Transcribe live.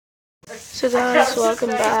So guys, welcome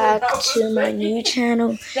back to my new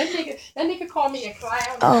channel. That nigga called me a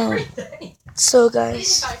clown. So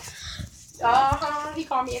guys, He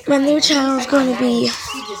called me a clown. my new channel is going to be He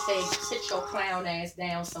just said, sit your clown ass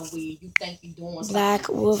down somewhere. You think you doing something. Black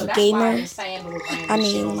Wolf Gamer. I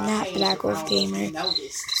mean, not Black Wolf Gamer.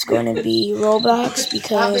 It's going to be Roblox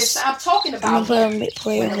because I'm going to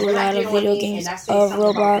play a whole lot of video games of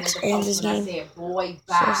Roblox and this game.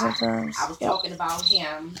 So sometimes, yeah.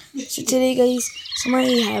 So today, guys,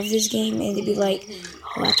 somebody have this game and they'd be like,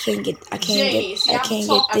 "Oh, I can't get this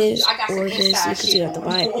or this." You could do have to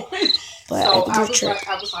buy it. But I can do a trick.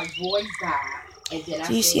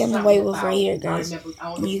 So you see on the white wolf right here, guys.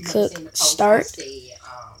 And you click start.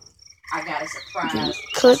 I got a surprise. You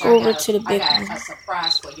click over to the big one. A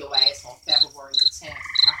surprise for your ass on February the 10th.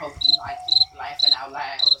 I hope you like it. Laughing out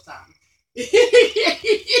loud or something.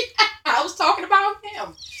 I was talking about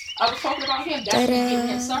him. That's what getting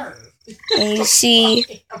him served. And you see,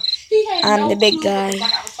 I'm the big guy.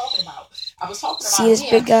 See this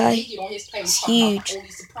big guy? It's huge.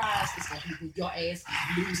 Your ass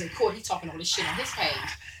losing court. He talking all this shit on his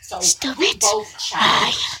page. So Stupid. we both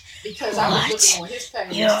challenged because I was looking on his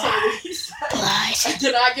page. And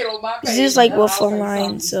then I get on my page. This is like Wolf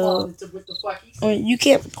Online, so you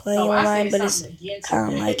can't play online, but it's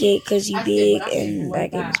kind of like it because you big and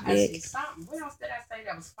that game is big. What else did I say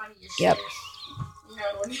that was funny as shit? Yep.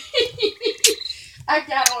 I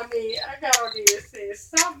got on there and said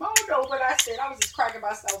something. I don't know what I said. I was just cracking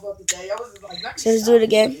myself up today. I was just like, so let's do it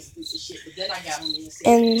again.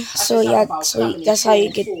 And so yeah, so that's how you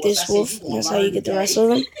get this wolf, and that's how you get the rest of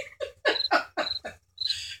them.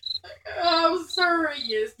 I'm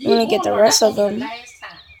serious. You want to get the rest of them. Did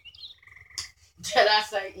I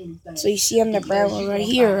say anything? So you see on the brown one right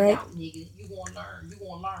here, right? You gonna learn.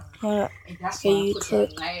 Hold up. Okay, you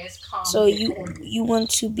click. So you want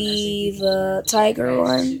to be the tiger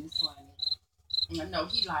one. No,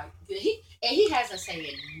 he hasn't said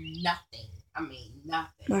nothing. I mean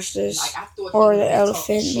nothing. Watch this. Like, I thought or the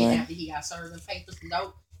elephant one. After he got served in papers.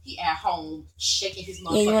 Nope. He at home shaking his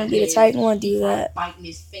motherfucking Yeah, you want to be the tiger one? Do that. Biting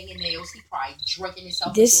his fingernails. He probably drinking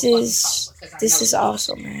himself. This is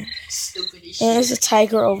awesome, man. Stupid as shit. And there's a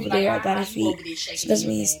tiger over there. I got a feet. So this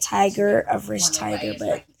means tiger versus tiger,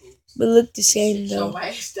 but look the same though.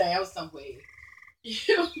 Down somewhere.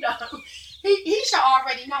 You know, he should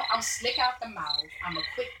already know. I'm slick out the mouth. I'm a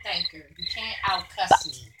quick thinker. You can't out cuss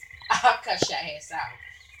me. I'll cuss your ass out.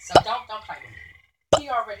 So don't play with me. He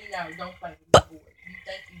already know. Don't play with me, boy. You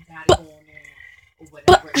think you got it going on or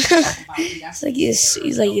whatever. It's like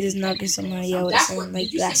he's like you just knocking somebody out with something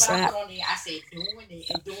like that slap. I said doing it.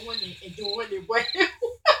 Well,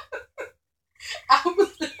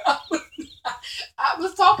 I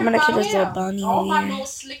was talking about him. All my little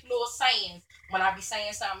slick little sayings. When I be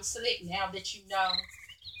saying something slick, now that you know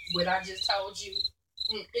what I just told you,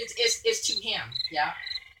 it's to him. Yeah,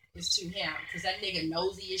 it's to him because that nigga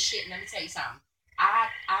nosy as shit. And let me tell you something.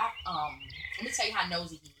 Let me tell you how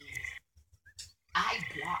nosy he is. I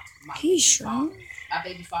blocked my baby father. My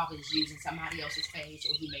baby father is using somebody else's page,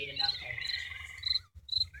 or he made another page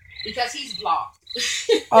because he's blocked.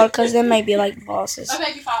 Or because they might be like bosses. My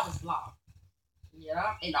baby father's blocked.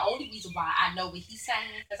 Yeah, and the only reason why I know what he's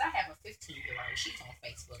saying because I have a 15-year-old. She's on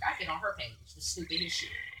Facebook. I get on her page. The stupidest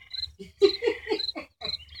shit.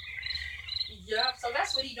 Yeah, so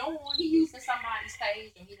that's what he doing. He using somebody's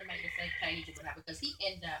page and he done made a fake page or whatever because he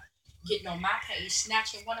ended up getting on my page,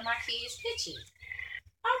 snatching one of my kids' pictures.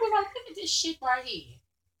 I was like, look at this shit right here.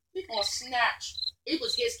 He gonna snatch. It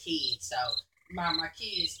was his kid, so my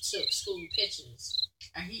kids took school pictures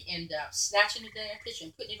and he ended up snatching the damn picture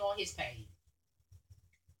and putting it on his page.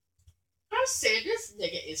 I said, this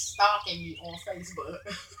nigga is stalking me on Facebook.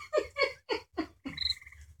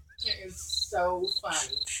 It is so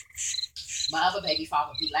funny. My other baby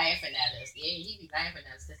father be laughing at us. Yeah, he be laughing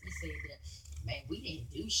at us because he said that, man, we didn't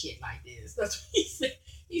do shit like this. That's what he said.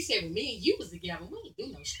 He said, when me and you was together, we didn't do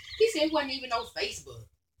no shit. He said it wasn't even on Facebook.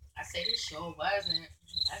 I said, it sure wasn't.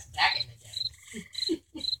 That's back in the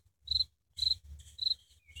day.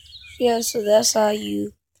 Yeah, so that's how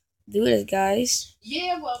you do it, guys.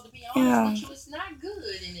 Yeah, well, to be honest with you, it's not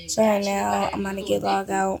good. And so right now, I'm going to get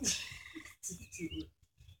logged out.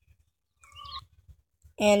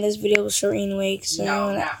 And this video was short anyway, because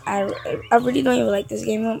I really don't even like this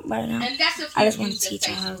game right now. I just want to teach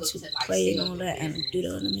you how to play and all that and do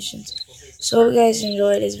the other missions. So, if you guys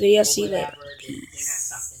enjoyed this video, see you later.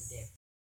 Peace.